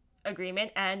Paris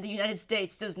Agreement, and the United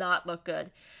States does not look good.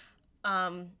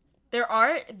 There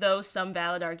are, though, some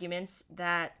valid arguments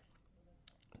that,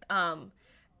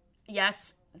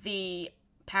 yes, the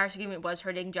Paris Agreement was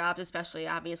hurting jobs, especially,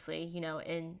 obviously, you know,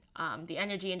 in the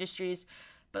energy industries,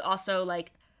 but also,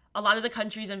 like, a lot of the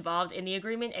countries involved in the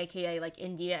agreement, aka, like,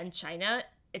 India and China,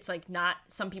 it's, like, not,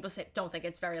 some people don't think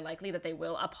it's very likely that they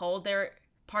will uphold their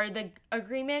part of the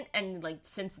agreement, and, like,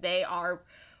 since they are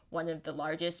one of the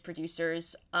largest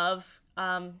producers of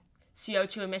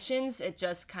CO2 emissions, it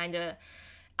just kind of,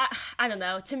 I don't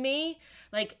know. To me,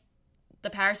 like, the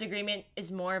Paris Agreement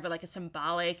is more of a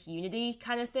symbolic unity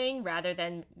kind of thing rather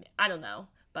than, I don't know,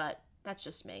 but that's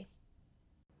just me.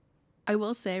 I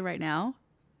will say right now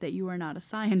that you are not a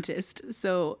scientist,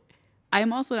 so I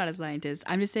am also not a scientist.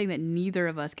 I'm just saying that neither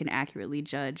of us can accurately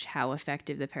judge how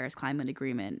effective the Paris Climate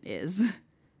Agreement is.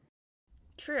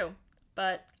 True,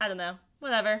 but I don't know.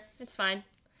 Whatever, it's fine.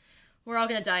 We're all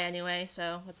gonna die anyway,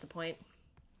 so what's the point?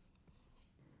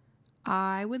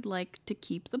 I would like to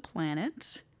keep the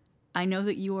planet. I know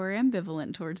that you are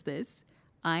ambivalent towards this.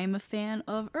 I'm a fan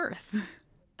of Earth.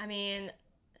 I mean,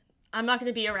 I'm not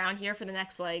going to be around here for the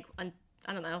next, like, I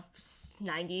don't know,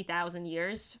 90,000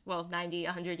 years. Well, 90,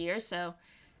 100 years, so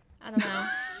I don't know.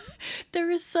 There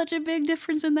is such a big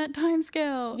difference in that time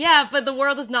scale. Yeah, but the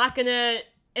world is not going to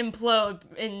implode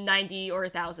in 90 or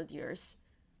 1,000 years.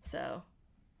 So.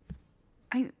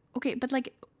 Okay, but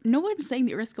like, no one's saying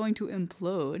the Earth's going to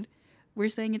implode. We're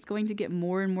saying it's going to get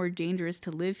more and more dangerous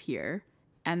to live here,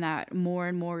 and that more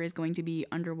and more is going to be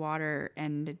underwater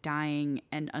and dying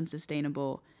and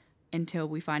unsustainable until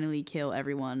we finally kill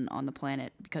everyone on the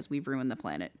planet because we've ruined the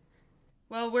planet.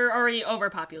 Well, we're already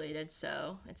overpopulated,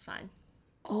 so it's fine.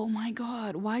 Oh my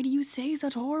god, why do you say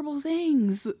such horrible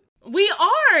things? We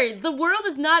are! The world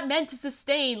is not meant to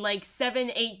sustain like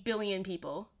 7-8 billion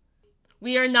people.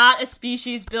 We are not a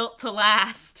species built to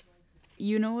last.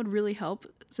 You know what would really help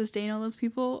sustain all those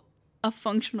people? A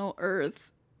functional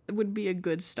Earth would be a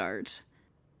good start.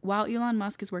 While Elon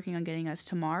Musk is working on getting us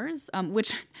to Mars,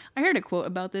 which I heard a quote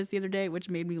about this the other day, which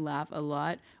made me laugh a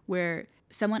lot, where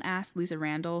someone asked Lisa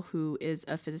Randall, who is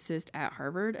a physicist at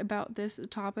Harvard, about this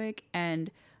topic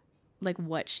and like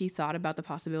what she thought about the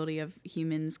possibility of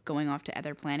humans going off to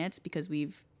other planets because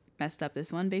we've messed up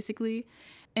this one, basically.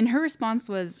 And her response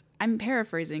was, I'm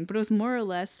paraphrasing, but it was more or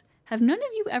less, have none of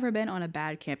you ever been on a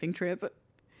bad camping trip?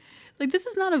 Like, this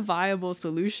is not a viable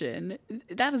solution.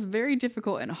 That is very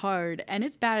difficult and hard, and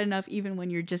it's bad enough even when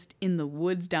you're just in the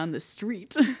woods down the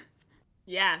street.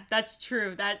 Yeah, that's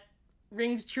true. That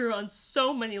rings true on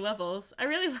so many levels. I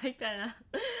really like that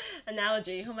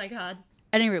analogy. Oh my god.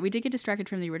 At any rate, we did get distracted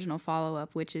from the original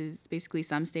follow-up, which is basically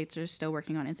some states are still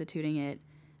working on instituting it.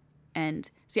 And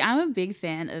see, I'm a big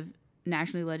fan of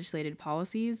nationally legislated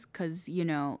policies because, you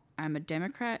know, I'm a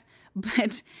Democrat.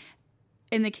 But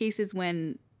in the cases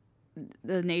when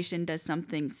the nation does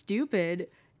something stupid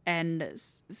and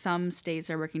some states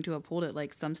are working to uphold it,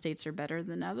 like some states are better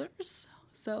than others.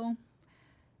 So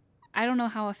I don't know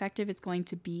how effective it's going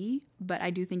to be, but I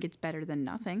do think it's better than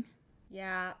nothing.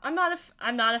 Yeah, I'm not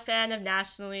a fan of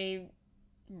nationally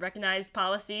recognized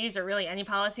policies, or really any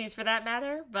policies for that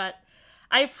matter, but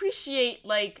I appreciate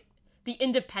like the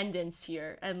independence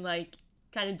here and like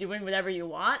kind of doing whatever you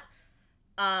want,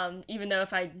 even though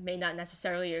if I may not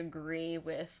necessarily agree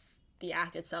with the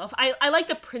act itself. I like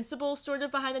the principle sort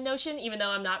of behind the notion, even though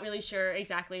I'm not really sure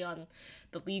exactly on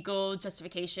the legal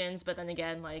justifications, but then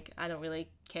again, like, I don't really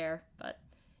care. But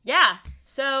yeah,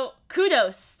 so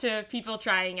kudos to people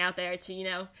trying out there to, you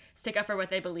know, stick up for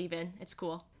what they believe in. It's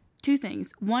cool. Two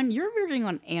things. One, you're verging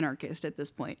on anarchist at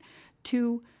this point.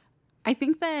 Two, I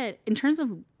think that in terms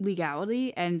of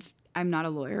legality, and I'm not a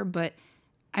lawyer, but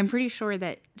I'm pretty sure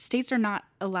that states are not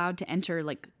allowed to enter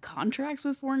like contracts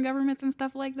with foreign governments and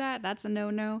stuff like that. That's a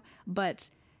no-no. But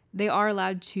they are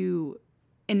allowed to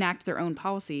enact their own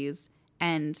policies.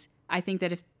 And I think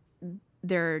that if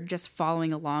they're just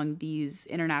following along these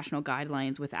international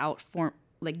guidelines without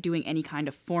doing any kind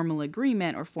of formal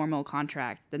agreement or formal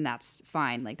contract, then that's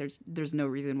fine. Like there's no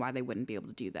reason why they wouldn't be able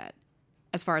to do that,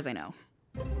 as far as I know.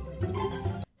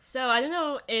 So I don't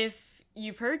know if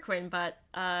you've heard, Quinn, but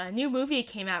a new movie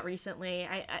came out recently.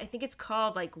 I think it's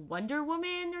called like Wonder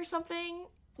Woman or something.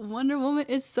 Wonder Woman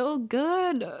is so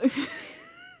good.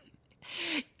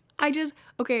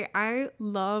 I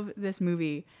love this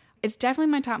movie. It's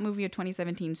definitely my top movie of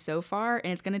 2017 so far,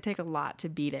 and it's going to take a lot to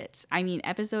beat it. I mean,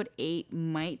 episode 8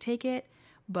 might take it,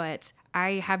 but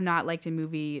I have not liked a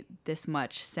movie this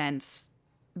much since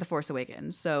The Force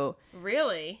Awakens. So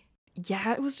really?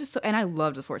 Yeah, it was just so, and I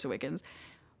loved The Force Awakens.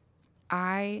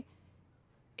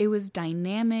 It was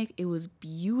dynamic, it was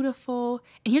beautiful.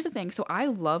 And here's the thing, so I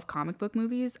love comic book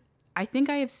movies. I think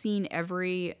I have seen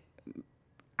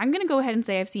I'm going to go ahead and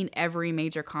say I've seen every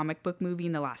major comic book movie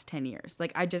in the last 10 years.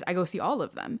 Like, I go see all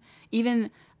of them. Even,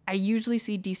 I usually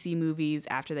see DC movies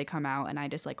after they come out, and I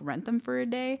just, like, rent them for a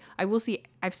day.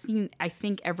 I've seen, I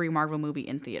think, every Marvel movie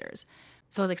in theaters.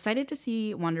 So I was excited to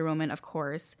see Wonder Woman, of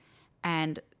course.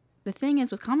 And the thing is,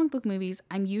 with comic book movies,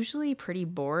 I'm usually pretty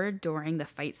bored during the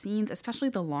fight scenes, especially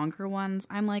the longer ones.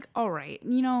 I'm like, all right,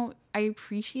 you know, I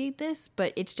appreciate this,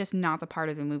 but it's just not the part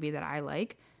of the movie that I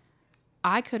like.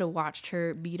 I could have watched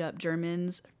her beat up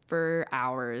Germans for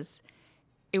hours.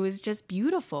 It was just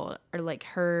beautiful. Or like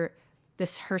her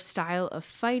style of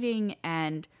fighting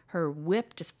and her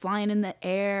whip just flying in the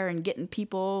air and getting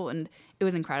people, and it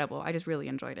was incredible. I just really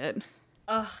enjoyed it.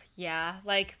 Oh, yeah.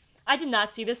 Like, I did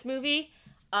not see this movie,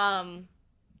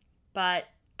 but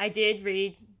I did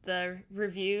read the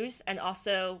reviews and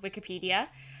also Wikipedia.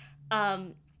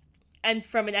 And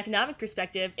from an economic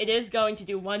perspective, it is going to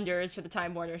do wonders for the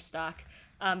Time Warner stock.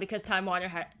 because Time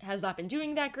Warner has not been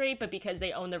doing that great, but because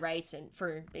they own the rights and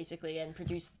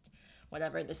produced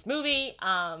whatever this movie,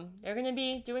 they're gonna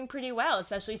be doing pretty well,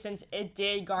 especially since it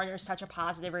did garner such a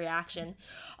positive reaction.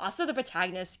 Also, the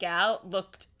protagonist gal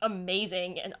looked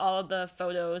amazing in all of the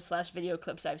photos/video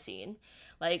clips I've seen.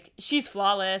 Like, she's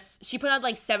flawless. She put on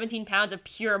like 17 pounds of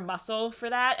pure muscle for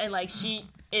that, and like, she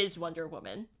is Wonder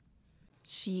Woman.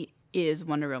 She is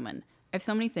Wonder Woman. I have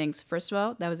so many things. First of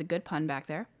all, that was a good pun back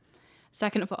there.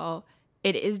 Second of all,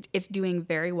 it's doing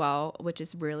very well, which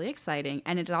is really exciting,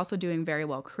 and it's also doing very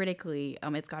well critically.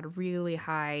 It's got a really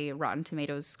high Rotten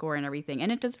Tomatoes score and everything,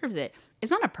 and it deserves it.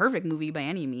 It's not a perfect movie by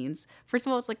any means. First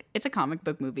of all, it's a comic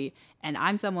book movie, and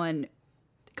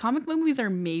comic book movies are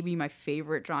maybe my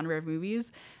favorite genre of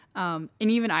movies, and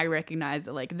even I recognize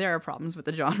that like there are problems with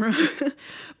the genre,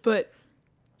 but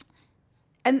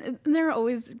and there are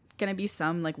always gonna be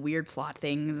some like weird plot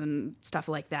things and stuff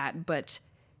like that, but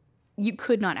you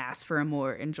could not ask for a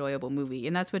more enjoyable movie,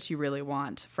 and that's what you really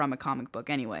want from a comic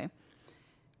book anyway.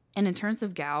 And in terms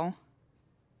of Gal,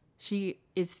 she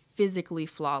is physically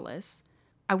flawless.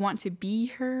 I want to be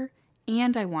her,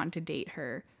 and I want to date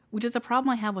her, which is a problem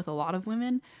I have with a lot of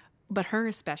women, but her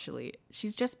especially.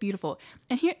 She's just beautiful.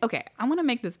 And here, okay, I want to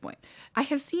make this point. I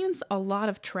have seen a lot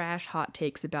of trash hot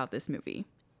takes about this movie,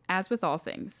 as with all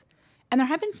things. And there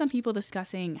have been some people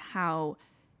discussing how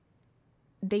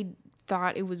they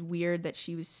thought it was weird that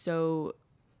she was so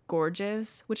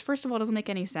gorgeous, which first of all doesn't make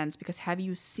any sense because have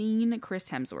you seen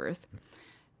Chris Hemsworth?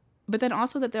 But then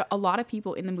also that a lot of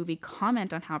people in the movie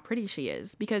comment on how pretty she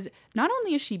is, because not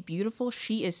only is she beautiful,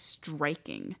 she is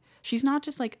striking. She's not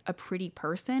just like a pretty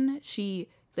person. She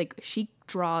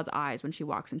draws eyes when she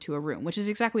walks into a room, which is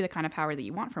exactly the kind of power that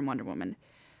you want from Wonder Woman.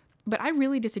 But I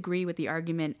really disagree with the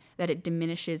argument that it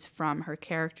diminishes from her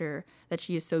character, that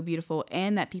she is so beautiful,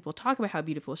 and that people talk about how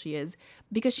beautiful she is,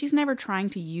 because she's never trying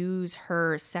to use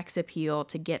her sex appeal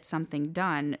to get something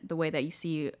done the way that you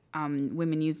see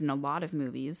women use in a lot of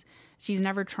movies. She's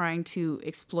never trying to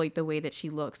exploit the way that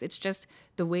she looks. It's just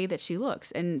the way that she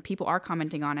looks, and people are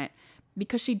commenting on it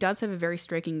because she does have a very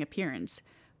striking appearance.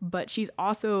 But she's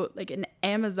also like an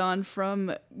Amazon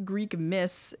from Greek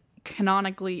myths,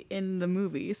 canonically in the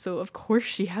movie, so of course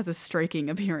she has a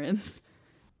striking appearance.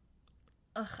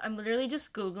 Ugh, I'm literally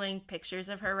just Googling pictures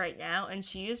of her right now, and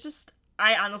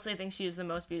I honestly think she is the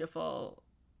most beautiful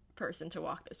person to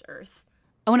walk this earth.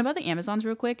 Oh, and about the Amazons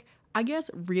real quick, I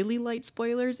guess really light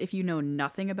spoilers if you know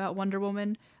nothing about Wonder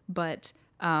Woman, but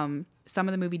some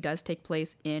of the movie does take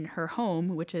place in her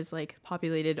home, which is like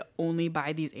populated only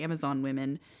by these Amazon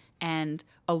women, and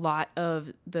a lot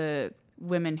of the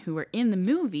women who were in the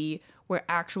movie were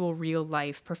actual real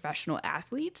life professional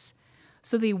athletes.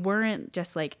 So they weren't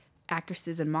just like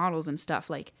actresses and models and stuff.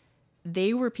 Like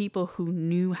they were people who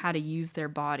knew how to use their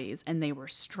bodies, and they were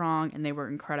strong and they were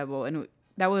incredible. And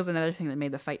that was another thing that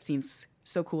made the fight scenes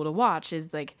so cool to watch,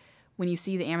 is like when you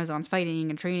see the Amazons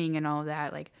fighting and training and all of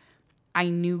that, like I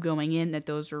knew going in that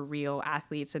those were real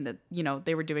athletes and that, you know,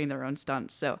 they were doing their own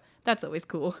stunts. So that's always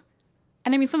cool.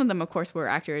 And I mean, some of them, of course, were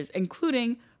actors,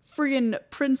 including friggin'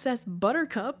 Princess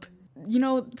Buttercup. You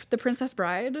know, the Princess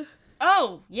Bride?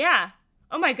 Oh, yeah.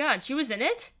 Oh my god, she was in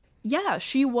it? Yeah,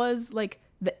 she was like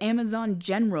the Amazon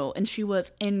general, and she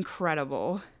was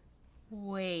incredible.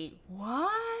 Wait,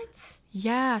 what?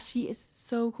 Yeah, she is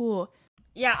so cool.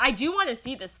 Yeah, I do want to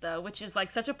see this, though, which is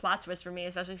like such a plot twist for me,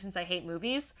 especially since I hate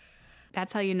movies.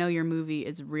 That's how you know your movie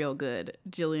is real good.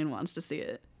 Jillian wants to see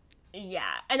it.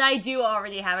 Yeah, and I do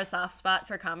already have a soft spot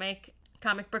for comic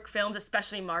book films,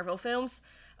 especially Marvel films,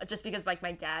 just because like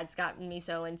my dad's gotten me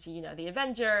so into, you know, the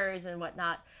Avengers and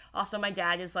whatnot. Also, my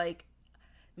dad is like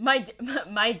my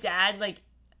dad like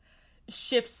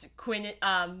ships Quinn,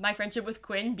 my friendship with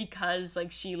Quinn, because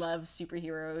like she loves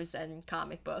superheroes and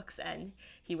comic books, and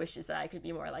he wishes that I could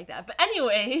be more like that. But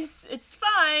anyways, it's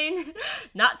fine.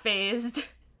 Not phased.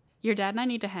 Your dad and I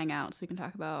need to hang out so we can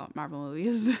talk about Marvel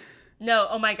movies. No,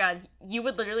 oh my god, you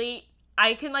would literally,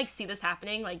 I can like see this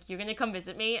happening. Like, you're gonna come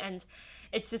visit me, and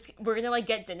it's just, we're gonna like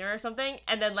get dinner or something,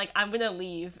 and then like I'm gonna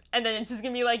leave, and then it's just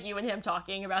gonna be like you and him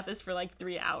talking about this for like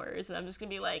 3 hours, and I'm just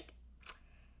gonna be like,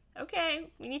 okay,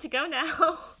 we need to go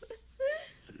now.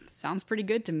 Sounds pretty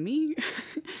good to me.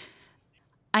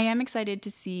 I am excited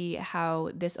to see how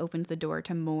this opens the door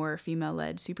to more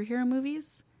female-led superhero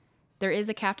movies. There is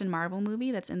a Captain Marvel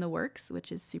movie that's in the works,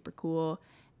 which is super cool,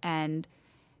 and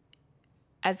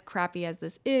as crappy as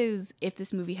this is, if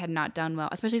this movie had not done well,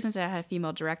 especially since it had a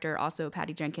female director, also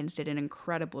Patty Jenkins did an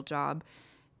incredible job.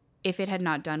 If it had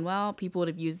not done well, people would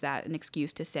have used that an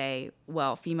excuse to say,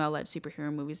 well, female-led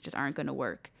superhero movies just aren't going to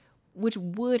work, which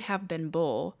would have been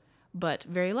bull. But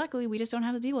very luckily, we just don't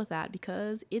have to deal with that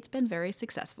because it's been very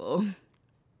successful.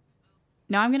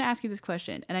 Now I'm going to ask you this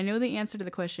question, and I know the answer to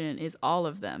the question is all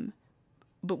of them.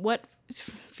 But what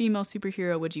female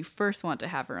superhero would you first want to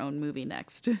have her own movie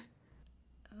next?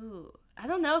 Ooh, I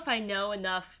don't know if I know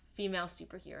enough female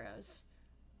superheroes.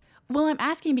 Well, I'm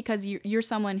asking because you're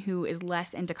someone who is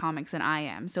less into comics than I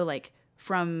am. So, like,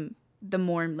 from the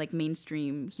more, like,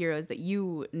 mainstream heroes that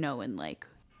you know and like.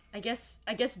 I guess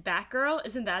Batgirl,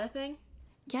 isn't that a thing?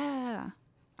 Yeah,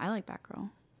 I like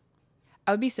Batgirl.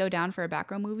 I would be so down for a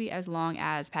Batgirl movie as long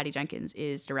as Patty Jenkins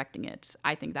is directing it.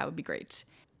 I think that would be great.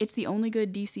 It's the only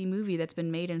good DC movie that's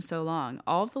been made in so long.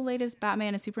 All of the latest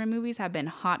Batman and Superman movies have been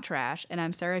hot trash, and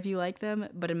I'm sorry if you like them,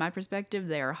 but in my perspective,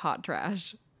 they are hot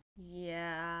trash.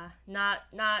 Yeah, not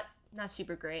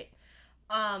super great.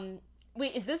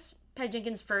 Wait, is this Patty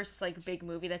Jenkins' first like big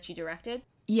movie that she directed?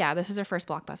 Yeah, this is her first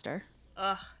blockbuster.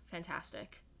 Ugh,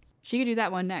 fantastic. She could do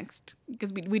that one next,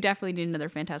 because we definitely need another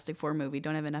Fantastic Four movie.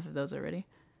 Don't have enough of those already.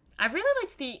 I really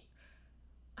liked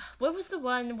what was the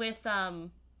one with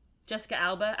Jessica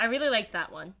Alba? I really liked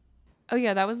that one. Oh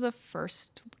yeah, that was the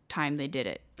first time they did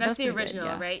it. That's the original,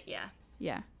 good, yeah. Right? Yeah.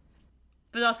 Yeah.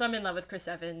 But also I'm in love with Chris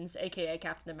Evans, aka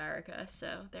Captain America,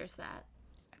 so there's that.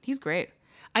 He's great.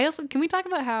 Can we talk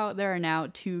about how there are now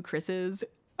two Chris's?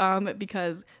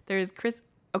 Because there's Chris,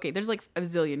 okay, there's like a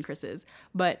zillion Chris's,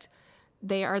 but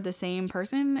they are the same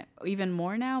person even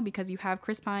more now because you have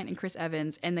Chris Pine and Chris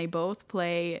Evans, and they both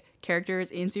play characters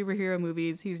in superhero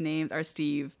movies whose names are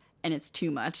Steve, and it's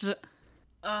too much.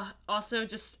 Also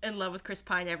just in love with Chris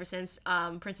Pine ever since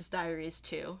Princess Diaries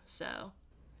 2, so.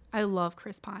 I love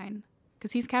Chris Pine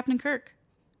because he's Captain Kirk.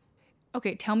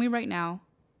 Okay, tell me right now,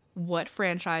 what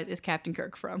franchise is Captain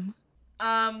Kirk from?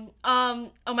 Oh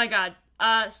my god.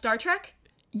 Star Trek?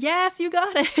 Yes, you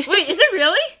got it. Wait, is it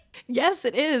really? Yes,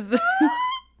 it is.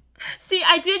 See,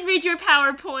 I did read your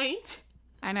PowerPoint.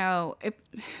 I know.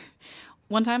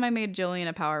 One time I made Jillian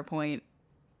a PowerPoint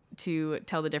to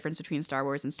tell the difference between Star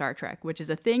Wars and Star Trek, which is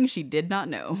a thing she did not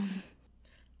know.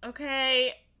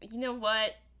 Okay, you know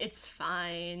what? It's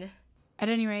fine. At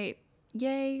any rate,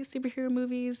 yay superhero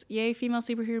movies. Yay female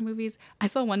superhero movies. I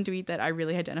saw one tweet that I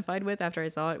really identified with after I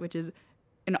saw it, which is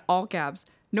in all caps.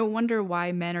 No wonder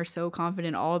why men are so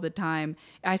confident all the time.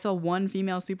 I saw one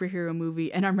female superhero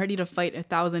movie and I'm ready to fight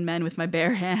 1,000 men with my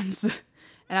bare hands.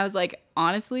 And I was like,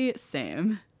 honestly,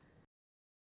 same.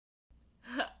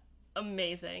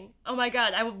 Amazing. Oh my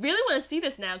god, I really want to see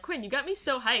this now. Quinn, you got me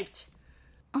so hyped.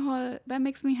 Oh, that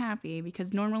makes me happy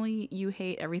because normally you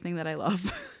hate everything that I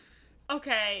love.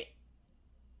 Okay.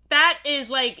 That is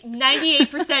like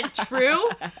 98% true,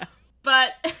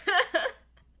 but...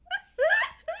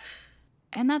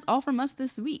 And that's all from us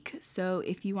this week. So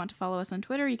if you want to follow us on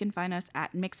Twitter, you can find us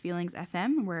at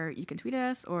MixedFeelingsFM, where you can tweet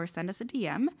at us or send us a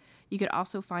DM. You could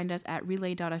also find us at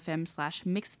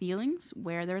relay.fm/mixedfeelings,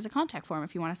 where there is a contact form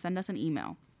if you want to send us an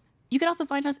email. You can also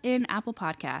find us in Apple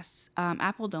Podcasts.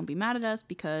 Apple, don't be mad at us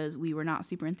because we were not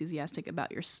super enthusiastic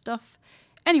about your stuff.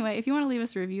 Anyway, if you want to leave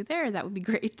us a review there, that would be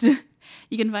great.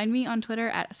 You can find me on Twitter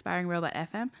at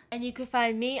AspiringRobotFM. And you can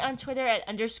find me on Twitter at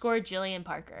 _Jillian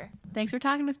Parker. Thanks for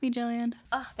talking with me, Jillian.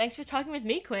 Oh, thanks for talking with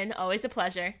me, Quinn. Always a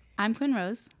pleasure. I'm Quinn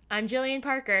Rose. I'm Jillian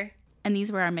Parker. And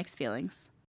these were our mixed feelings.